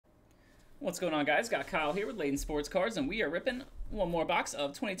What's going on, guys? Got Kyle here with Layton Sports Cards, and we are ripping one more box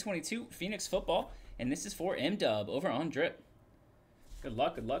of 2022 Pheonix football, and this is for M-Dub over on Drip. Good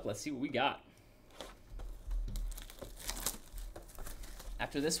luck, good luck. Let's see what we got.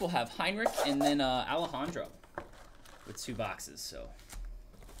 After this, we'll have Heinrich and then Alejandro with 2 boxes. So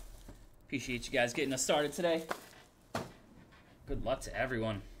appreciate you guys getting us started today. Good luck to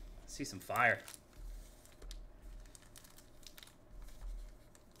everyone. Let's see some fire.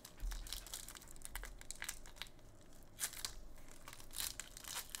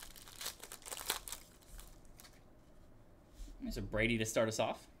 There's a Brady to start us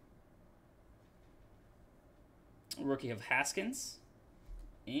off. A rookie of Haskins.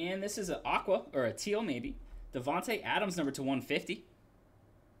 And this is an aqua, or a teal maybe. Devontae Adams, number to 150.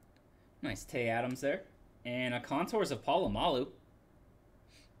 Nice Tay Adams there. And a contours of Polamalu.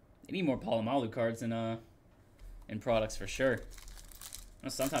 They need more Polamalu cards in products for sure. I know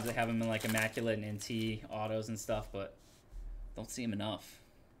sometimes they have them in like Immaculate and NT autos and stuff, but don't see them enough.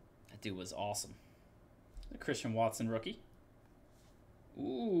 That dude was awesome. The Christian Watson rookie.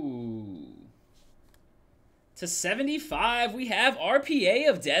 Ooh. To 75, we have RPA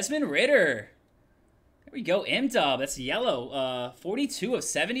of Desmond Ridder. There we go, M-Dub. That's yellow. 42 of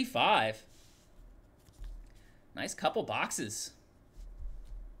 75. Nice couple boxes.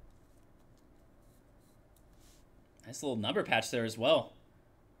 Nice little number patch there as well.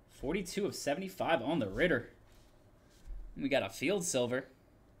 42 of 75 on the Ridder. And we got a field silver.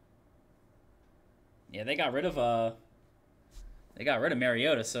 Yeah, they got rid of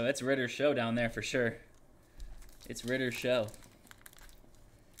Mariota, so it's Ridder's show down there for sure. It's Ridder's show.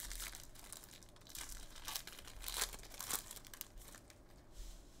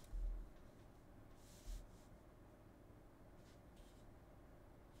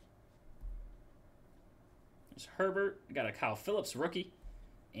 There's Herbert. We got a Kyle Phillips rookie.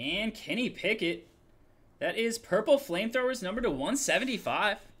 And Kenny Pickett. That is Purple Flamethrowers number to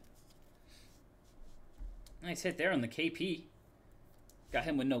 175. Nice hit there on the KP. Got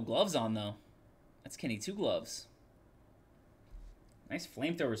him with no gloves on, though. That's Kenny 2 gloves. Nice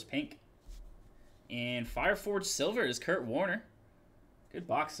Flamethrowers pink. And Fireforge silver is Kurt Warner. Good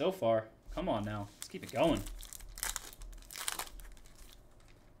box so far. Come on now. Let's keep it going.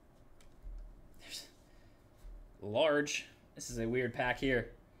 There's large. This is a weird pack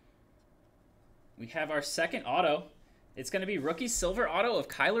here. We have our second auto. It's going to be rookie silver auto of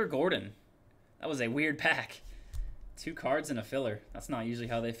Kyler Gordon. That was a weird pack. 2 cards and a filler. That's not usually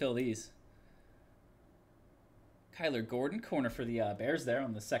how they fill these. Kyler Gordon, corner for the Bears there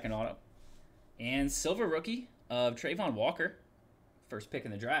on the second auto. And silver rookie of Trayvon Walker. First pick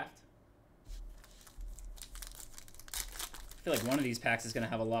in the draft. I feel like one of these packs is going to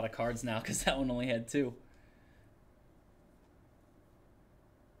have a lot of cards now because that one only had 2.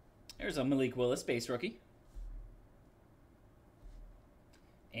 There's a Malik Willis base rookie.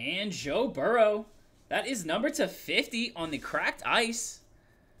 And Joe Burrow. That is number to 50 on the cracked ice.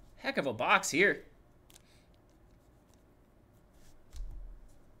 Heck of a box here.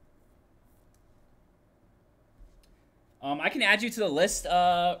 I can add you to the list,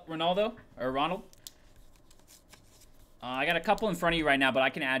 Ronaldo. I got a couple in front of you right now, but I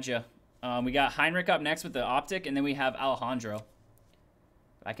can add you. We got Heinrich up next with the optic, and then we have Alejandro.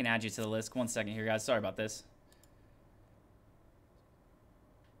 I can add you to the list. 1 second here, guys. Sorry about this.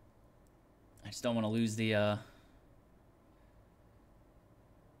 I just don't want to lose the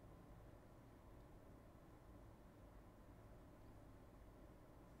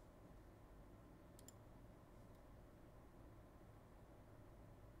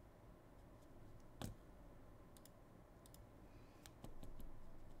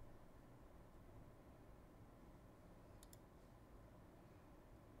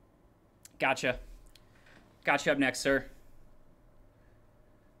Gotcha. Gotcha up next, sir.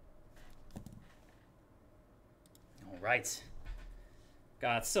 All right.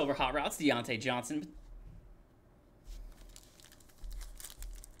 Got silver hot routes, Deontay Johnson.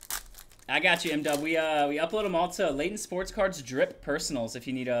 I got you, M-Dub. We upload them all to LaytonSportsCards Drip Personals if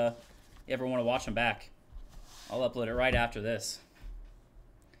you need you ever want to watch them back. I'll upload it right after this.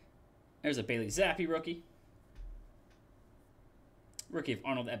 There's a Bailey Zappi rookie. Rookie of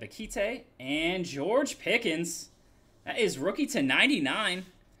Arnold Ebiketie. And George Pickens. That is rookie to 99.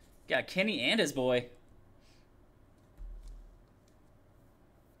 Got Kenny and his boy.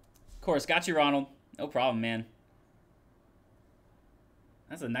 Of course, got you, Ronald. No problem, man.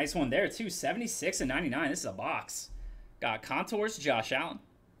 That's a nice one there, too. 76 and 99. This is a box. Got contours, Josh Allen.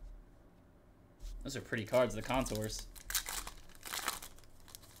 Those are pretty cards, the contours.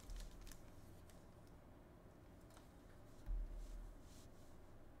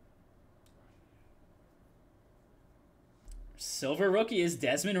 silver rookie is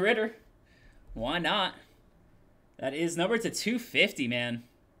Desmond Ridder. Why not? That is numbered to 250, man.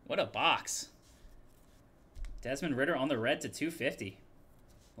 What a box. Desmond Ridder on the red to 250.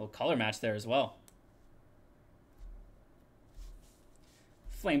 A little color match there as well.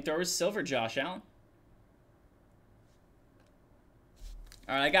 Flamethrowers silver, Josh Allen.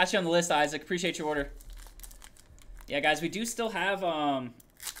 All right, I got you on the list, Isaac. Appreciate your order. Yeah, guys, we do still have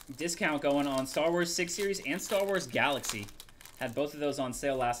discount going on Star Wars 6 Series and Star Wars Galaxy. Had both of those on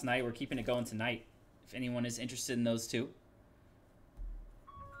sale last night. We're keeping it going tonight if anyone is interested in those two.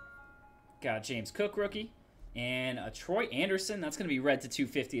 Got James Cook rookie and a Troy Anderson. That's going to be red to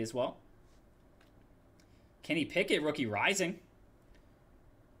 250 as well. Kenny Pickett rookie rising.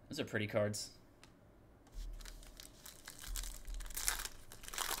 Those are pretty cards.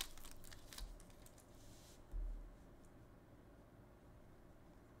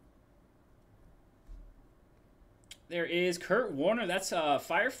 There is Kurt Warner. That's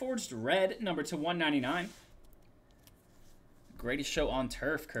Fireforged red, number to 199. Greatest show on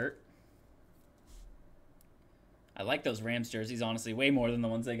turf, Kurt. I like those Rams jerseys, honestly, way more than the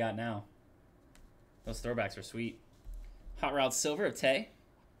ones they got now. Those throwbacks are sweet. Hot Rod silver of Tay.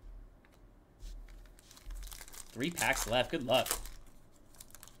 3 packs left. Good luck.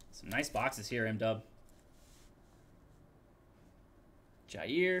 Some nice boxes here, M-Dub.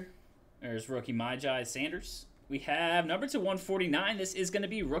 Jair. There's rookie Myjai Sanders. We have number to 149. This is going to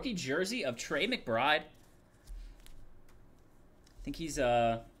be rookie jersey of Trey McBride. I think he's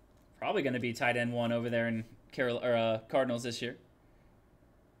probably going to be tight end 1 over there in Cardinals this year.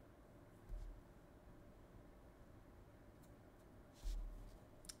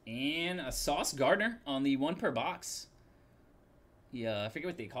 And a Sauce Gardner on the 1 per box. Yeah, I forget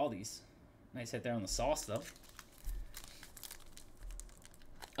what they call these. Nice hit there on the Sauce, though.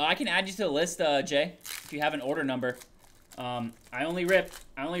 I can add you to the list, Jay, if you have an order number. I only rip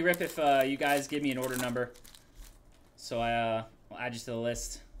if you guys give me an order number. So I'll add you to the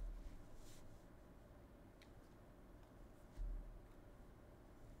list.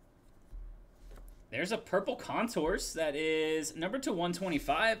 There's a purple contours that is number to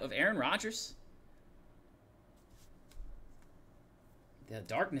 125 of Aaron Rodgers. The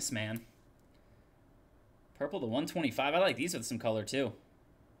Darkness Man. Purple to 125. I like these with some color too.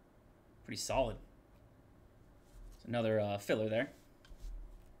 Pretty solid. There's another filler there.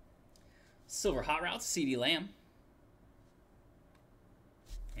 Silver Hot Routes, CeeDee Lamb.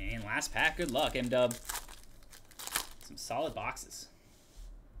 And last pack, good luck, M-Dub. Some solid boxes.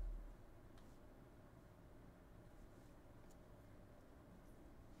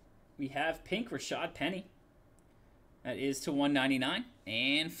 We have pink Rashad Penny. That is to 199.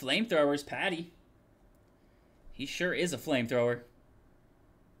 And Flamethrowers Patty. He sure is a flamethrower.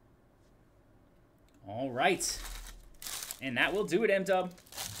 All right. And that will do it, M-Dub.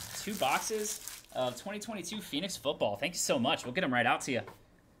 2 boxes of 2022 Pheonix football. Thank you so much. We'll get them right out to you.